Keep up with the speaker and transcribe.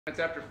It's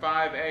after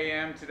 5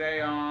 a.m. today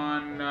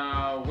on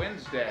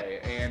Wednesday,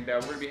 and we're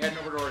going to be heading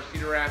over to our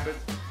Cedar Rapids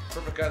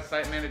Perficut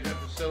site management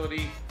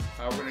facility.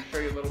 We're going to show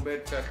you a little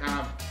bit kind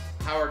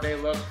of how our day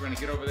looks. We're going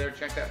to get over there,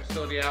 check that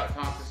facility out,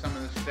 talk to some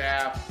of the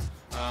staff,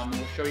 and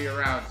we'll show you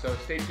around. So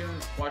stay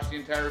tuned, watch the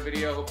entire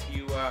video. Hope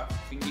you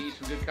can get you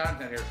some good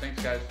content here.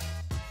 Thanks, guys.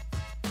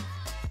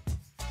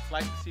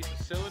 Like to see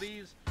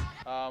facilities.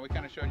 We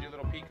kind of showed you a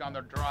little peek on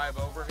the drive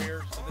over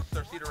here. So this is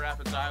our Cedar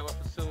Rapids, Iowa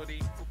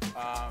facility.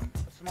 A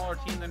smaller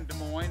team than Des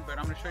Moines, but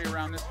I'm going to show you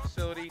around this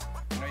facility.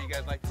 I know you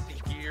guys like to see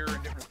gear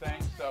and different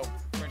things, so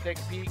we're going to take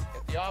a peek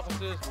at the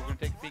offices. We're going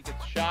to take a peek at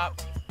the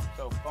shop.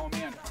 So follow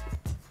me in.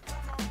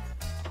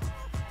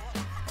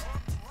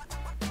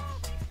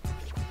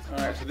 All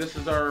right, so this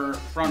is our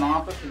front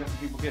office. We've got some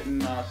people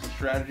getting some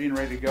strategy and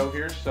ready to go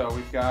here. So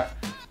we've got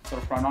a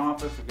little front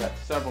office. We've got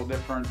several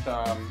different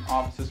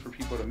offices for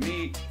people to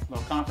meet. A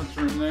little conference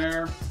room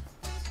there.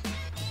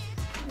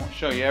 I won't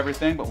show you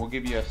everything, but we'll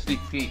give you a sneak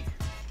peek.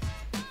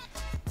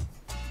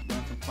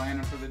 Doing some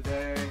planning for the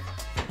day.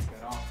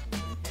 We've got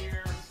offices in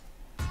here.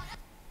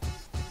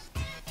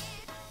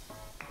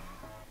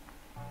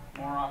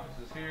 More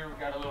offices here. We've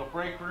got a little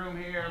break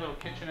room here, a little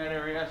kitchenette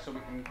area so we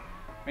can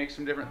make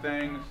some different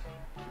things.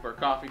 Keep our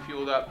coffee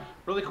fueled up.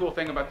 Really cool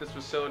thing about this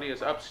facility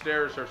is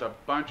upstairs there's a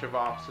bunch of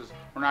offices.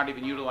 We're not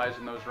even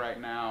utilizing those right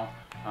now,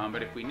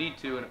 but if we need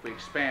to and if we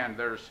expand,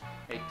 there's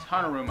a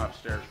ton of room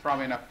upstairs.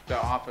 Probably enough to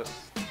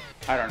office,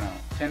 I don't know,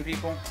 10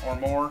 people or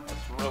more.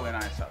 It's really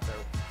nice out there.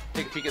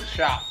 Take a peek at the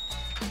shop.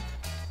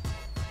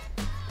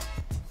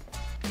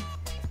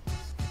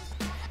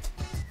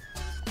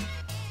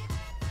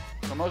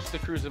 So most of the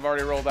crews have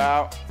already rolled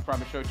out.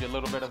 Probably showed you a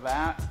little bit of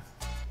that.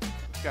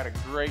 Got a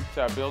great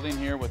building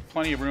here with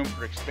plenty of room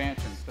for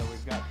expansion. So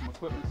we've got some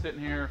equipment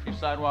sitting here, a few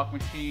sidewalk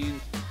machines,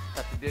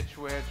 got the ditch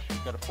witch,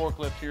 we've got a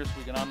forklift here so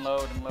we can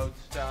unload and load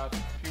stuff,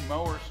 a few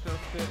mowers still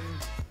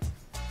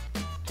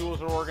sitting,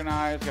 tools are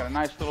organized, got a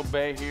nice little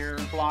bay here,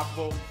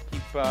 blockable,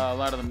 keep a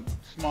lot of the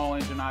small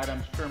engine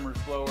items, trimmers,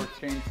 blowers,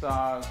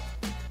 chainsaws,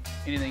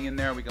 anything in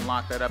there, we can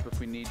lock that up if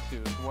we need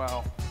to as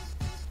well.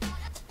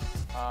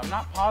 I'm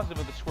not positive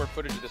of the square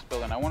footage of this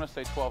building. I want to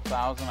say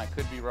 12,000, I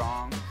could be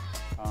wrong.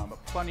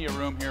 But plenty of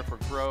room here for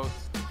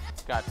growth.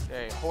 Got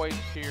a hoist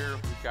here.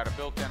 We've got a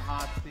built-in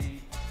hot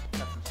seat.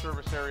 Got some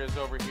service areas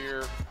over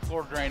here.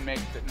 Floor drain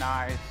makes it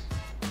nice.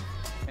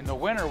 In the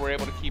winter, we're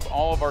able to keep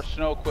all of our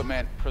snow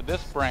equipment for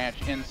this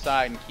branch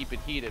inside and keep it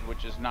heated,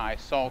 which is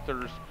nice.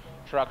 Salters,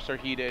 trucks are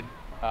heated,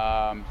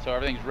 so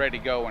everything's ready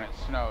to go when it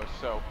snows.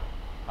 So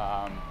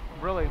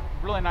really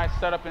nice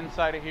setup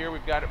inside of here.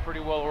 We've got it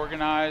pretty well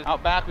organized.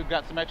 Out back, we've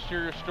got some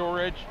exterior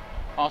storage.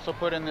 Also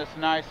put in this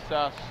nice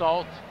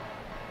salt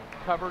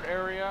covered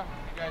area.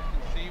 You guys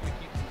can see we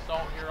keep some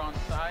salt here on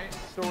site.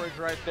 Storage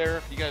right there.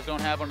 If you guys don't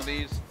have one of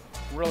these,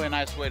 really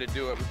nice way to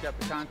do it. We've got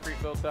the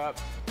concrete built up,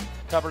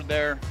 covered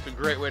there. It's a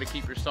great way to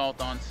keep your salt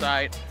on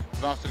site.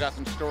 We've also got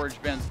some storage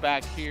bins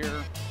back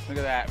here. Look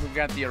at that. We've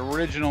got the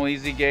original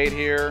Easy Gate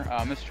here.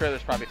 This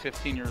trailer's probably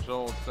 15 years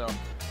old, so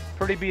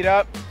pretty beat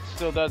up.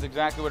 Still does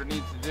exactly what it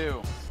needs to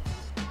do.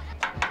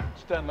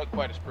 Just doesn't look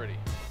quite as pretty.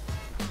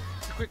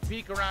 Quick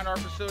peek around our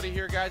facility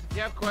here, guys. If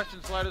you have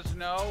questions, let us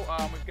know.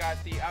 We've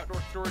got the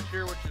outdoor storage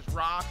here, which is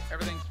rock.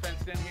 Everything's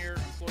fenced in here.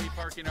 Employee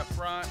parking up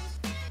front.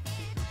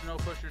 Some snow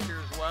pushers here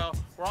as well.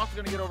 We're also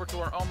going to get over to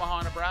our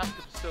Omaha,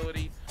 Nebraska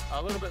facility.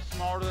 A little bit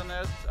smaller than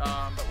this,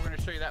 but we're going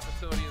to show you that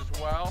facility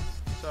as well.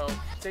 So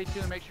stay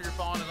tuned. Make sure you're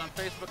following us on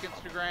Facebook,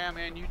 Instagram,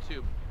 and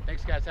YouTube.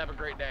 Thanks, guys. Have a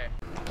great day.